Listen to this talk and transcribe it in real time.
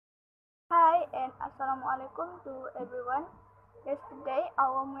Hi and Assalamualaikum to everyone. Yesterday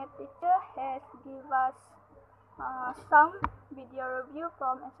our MUET teacher has given us some video review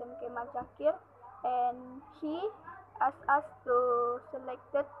from SMK Majakir, and he asked us to select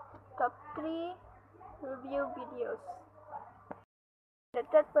the top 3 review videos. The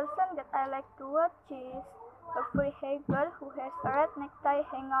third person that I like to watch is a pretty hairy girl who has a red necktie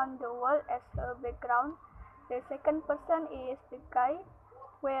hanging on the wall as her background. The second person is the guy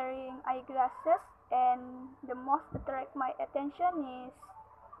wearing eyeglasses, and the most attract my attention is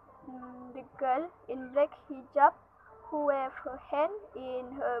the girl in black hijab who wave her hand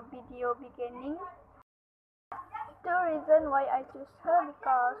in her video beginning. The reason why I choose her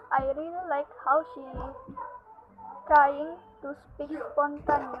because I really like how she trying to speak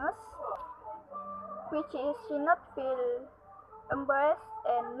spontaneous, which is she not feel embarrassed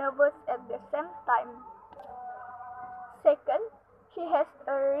and nervous at the same time. Second, she has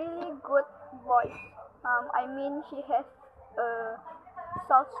a really good voice. She has a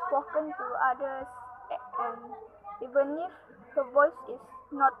soft spoken to others, and even if her voice is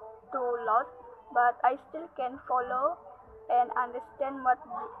not too loud, but I still can follow and understand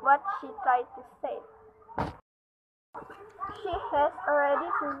what she tried to say. She has already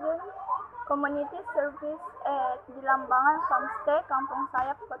chosen community service at di Lambangan Homestay, Kampung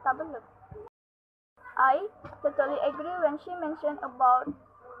Sayap, Kota Belud. I totally agree when she mentioned about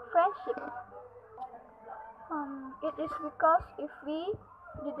friendship. It is because if we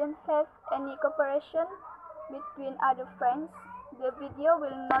didn't have any cooperation between other friends, the video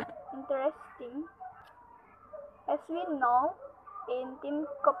will not interesting. As we know, in team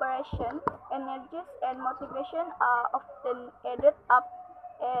cooperation, energies and motivation are often added up,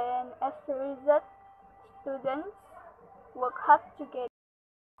 and as a result, students work hard together.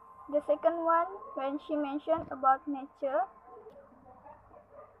 The second one, when she mentioned about nature,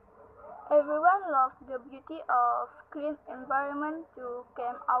 everyone loves the beauty of clean environment to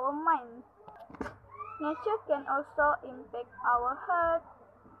calm our mind. Nature can also impact our health,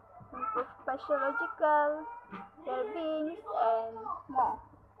 improve physiological well-being, and more.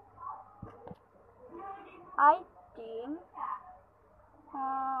 I think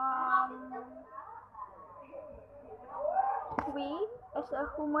we as a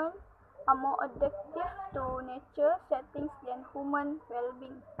human are more adaptive to nature settings than human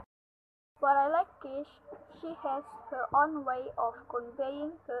well-being. What I like is she has her own way of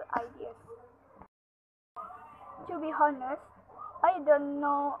conveying her ideas. To be honest, I don't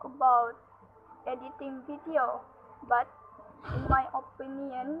know about editing video, but in my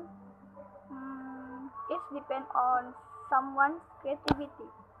opinion, it depends on someone's creativity.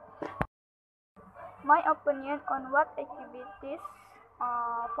 My opinion on what activities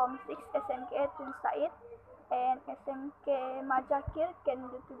from 6 SMKA Tunsaid and SMK Majakir can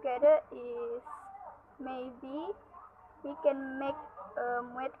do together is maybe we can make a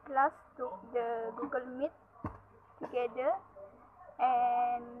MUET class to the Google Meet together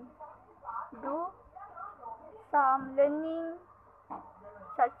and do some learning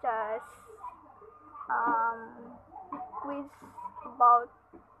such as quiz about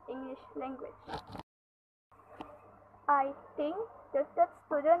English language. I think the third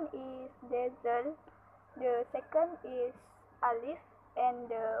student is Dazel, the second is Alif, and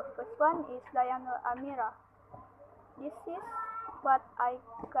the first one is Layana Amira. This is what I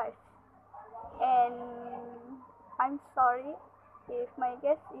guess, and I'm sorry if my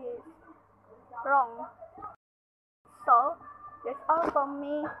guess is wrong. So that's all from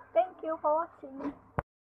me. Thank you for watching.